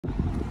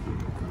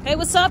Hey,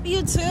 what's up,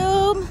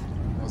 YouTube?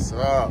 What's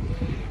up?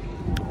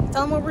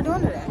 Tell them what we're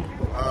doing today.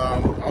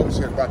 I was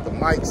here about the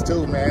mics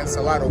too, man. It's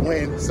a lot of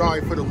wind.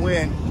 Sorry for the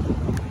wind,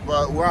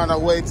 but we're on our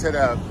way to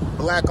the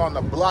Black on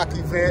the Block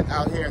event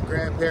out here in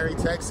Grand Prairie,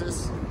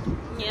 Texas.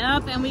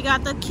 Yep, and we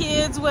got the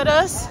kids with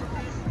us.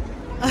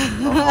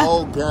 The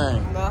whole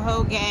gang. The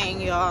whole gang,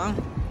 y'all.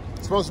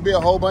 It's supposed to be a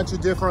whole bunch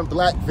of different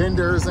black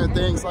vendors and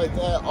things like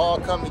that all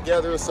come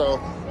together.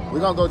 So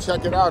we're gonna go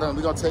check it out and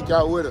we're gonna take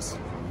y'all with us.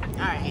 All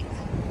right.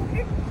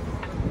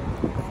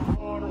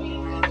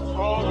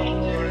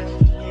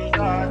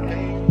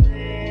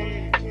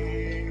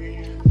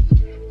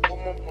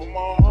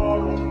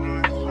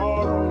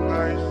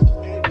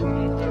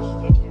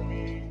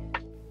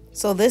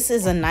 So this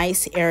is a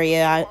nice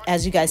area.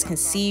 As you guys can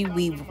see,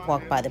 we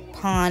walk by the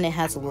pond. It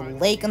has a little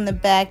lake on the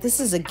back. This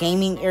is a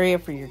gaming area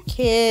for your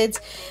kids.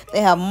 They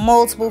have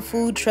multiple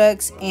food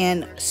trucks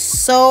and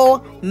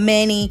so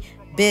many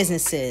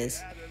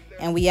businesses.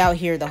 And we out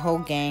here, the whole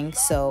gang.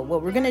 So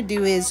what we're gonna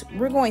do is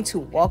we're going to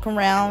walk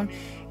around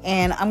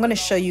and I'm gonna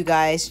show you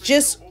guys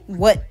just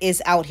what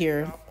is out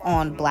here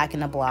on Black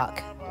on the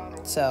Block.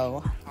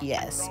 So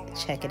yes,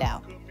 check it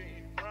out.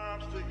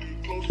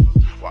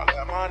 While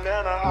at my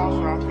nana house,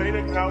 I play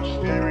the couch,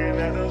 staring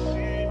at the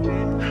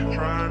ceiling,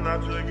 trying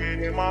not to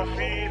get in my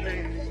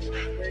feelings,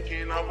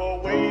 thinking of a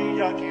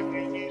way I can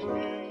make these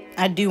feelings.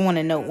 I do want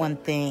to note one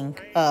thing.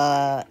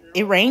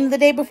 It rained the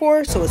day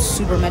before, so it's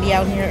super muddy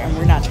out here, and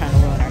we're not trying to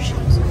ruin our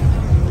shoes.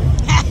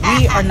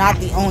 We are not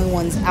the only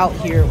ones out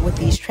here with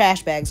these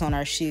trash bags on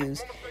our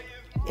shoes.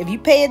 If you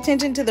pay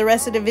attention to the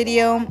rest of the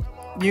video,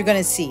 you're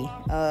gonna see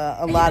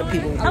a lot of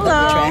people put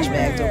the trash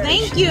bags over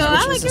Thank their you. shoes, I which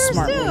like was a yours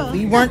smart too. move.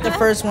 We weren't the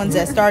first ones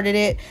that started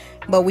it,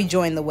 but we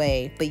joined the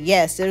wave. But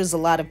yes, there's a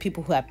lot of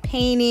people who have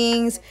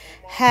paintings,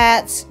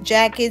 hats,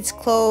 jackets,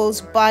 clothes,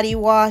 body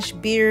wash,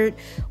 beard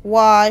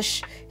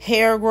wash,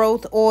 hair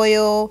growth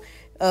oil,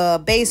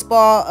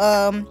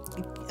 baseball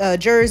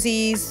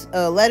jerseys,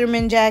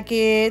 Letterman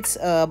jackets,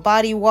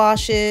 body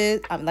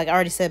washes. Like I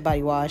already said,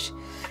 body wash.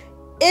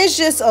 It's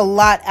just a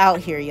lot out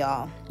here,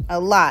 y'all. A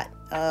lot.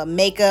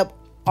 Makeup,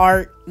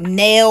 art,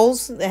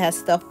 nails. It has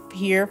stuff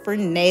here for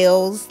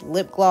nails,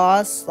 lip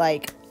gloss.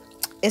 Like,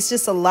 it's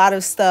just a lot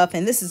of stuff.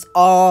 And this is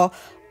all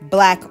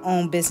black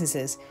owned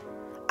businesses.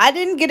 I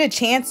didn't get a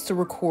chance to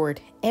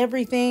record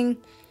everything,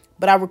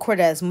 but I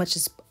recorded as much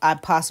as I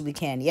possibly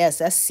can. Yes,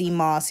 that's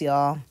CMOS,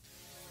 y'all.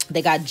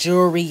 They got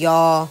jewelry,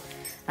 y'all.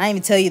 I didn't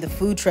even tell you the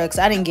food trucks.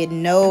 I didn't get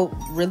no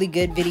really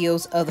good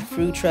videos of the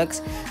food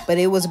trucks, but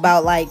it was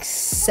about like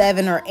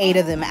 7 or 8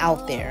 of them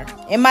out there.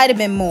 It might have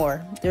been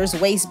more. There's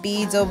waist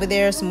beads over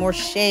there, some more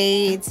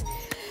shades.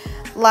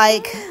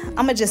 Like, I'm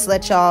gonna just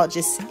let y'all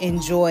just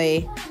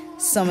enjoy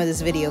some of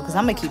this video because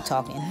I'm gonna keep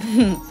talking.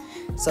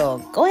 So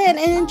go ahead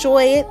and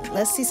enjoy it.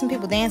 Let's see some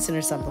people dancing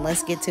or something.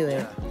 Let's get to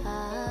it.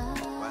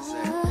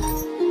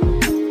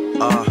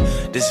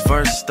 This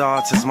verse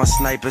starts as my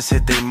snipers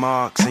hit their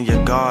marks and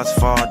your guards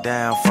fall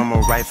down from a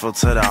rifle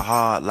to the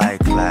heart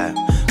like clap,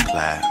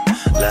 clap.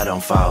 Let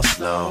them fall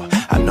slow.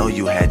 I know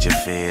you had your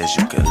fears,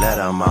 you could let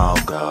them all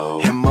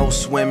go. And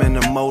most women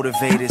are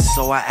motivated,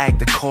 so I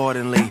act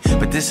accordingly.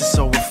 But this is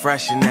so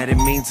refreshing that it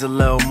means a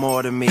little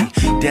more to me.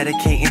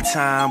 Dedicating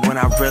time when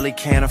I really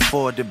can't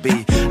afford to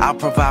be. I'll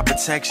provide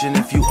protection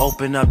if you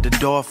open up the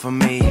door for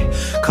me.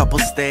 Couple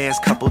stares,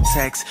 couple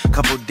texts,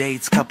 couple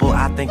dates, couple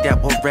I think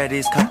that we're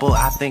ready, couple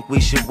I think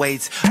we should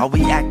wait. Are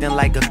we acting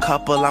like a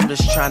couple? I'm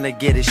just trying to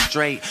get it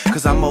straight.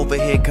 Cause I'm over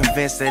here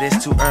convinced that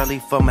it's too early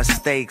for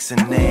mistakes. And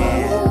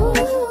then Ooh,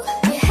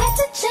 you had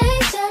to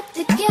change up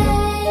the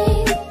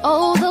game.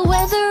 Oh, the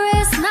weather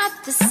is not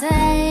the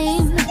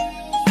same.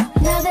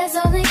 Now there's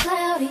only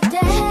cloudy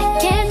days. I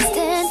can't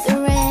stand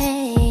the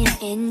rain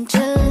in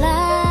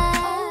July.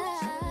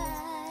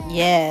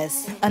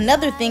 Yes.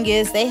 Another thing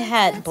is they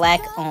had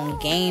black owned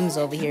games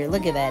over here.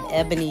 Look at that,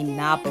 Ebony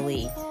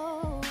Monopoly.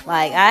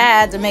 Like, I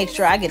had to make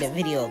sure I get a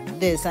video of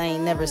this. I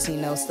ain't never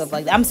seen no stuff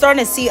like that. I'm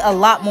starting to see a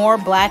lot more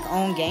black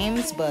owned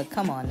games, but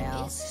come on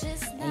now.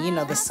 And you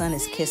know the sun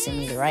is kissing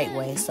me the right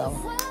way, so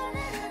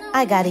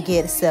I gotta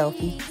get a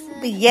selfie.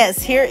 But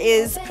yes, here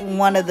is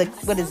one of the,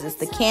 what is this,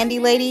 the Candy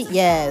Lady?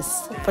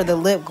 Yes, for the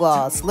lip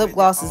gloss. Lip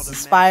glosses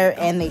inspire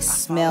and they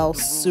smell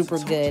super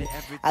good.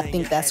 I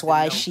think that's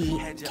why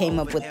she came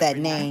up with that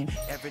name.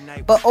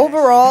 But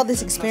overall,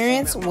 this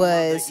experience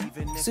was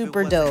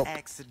super dope.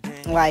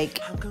 Like,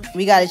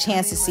 we got a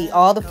chance to see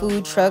all the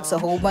food trucks, a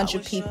whole bunch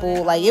of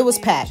people. Like, it was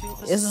packed.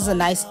 This is a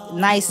nice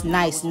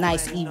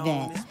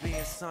event.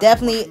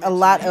 Definitely a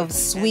lot of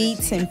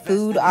sweets and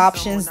food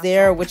options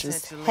there, which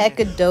was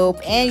hecka dope.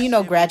 And you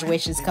know,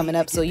 graduation's coming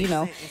up, so you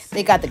know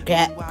they got the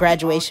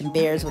graduation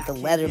bears with the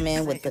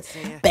Letterman, with the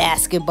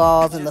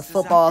basketballs and the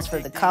footballs for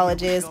the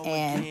colleges,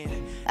 and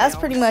that's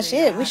pretty much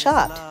it. We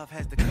shopped. All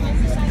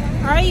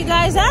right, you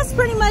guys, that's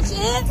pretty much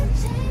it.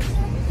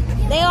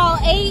 They all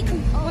ate.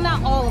 Well,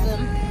 not all of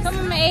them. Some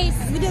of them ate.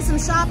 We did some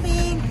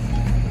shopping.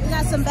 We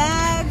got some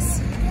bags.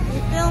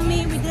 You feel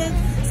me? We did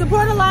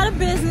support a lot of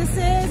businesses,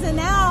 and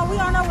now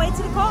we're on our way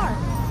to the car.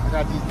 I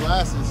got these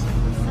glasses.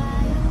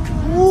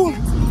 Woo.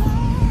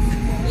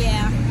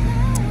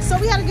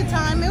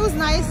 time. It was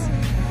nice.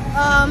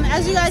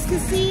 As you guys can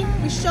see,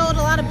 we showed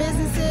a lot of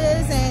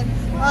businesses and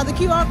the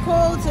QR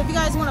codes. If you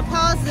guys want to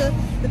pause the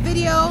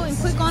video and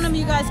click on them,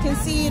 you guys can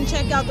see and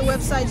check out the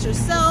websites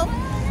yourself.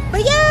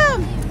 But yeah,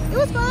 it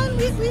was fun.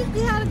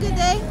 We had a good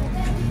day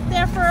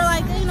there for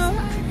like, you know,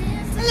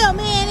 a little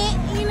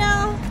minute, you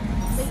know.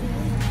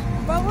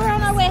 But we're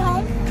on our way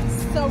home,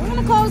 so we're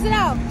gonna close it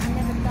out.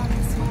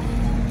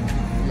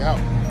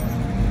 Yeah.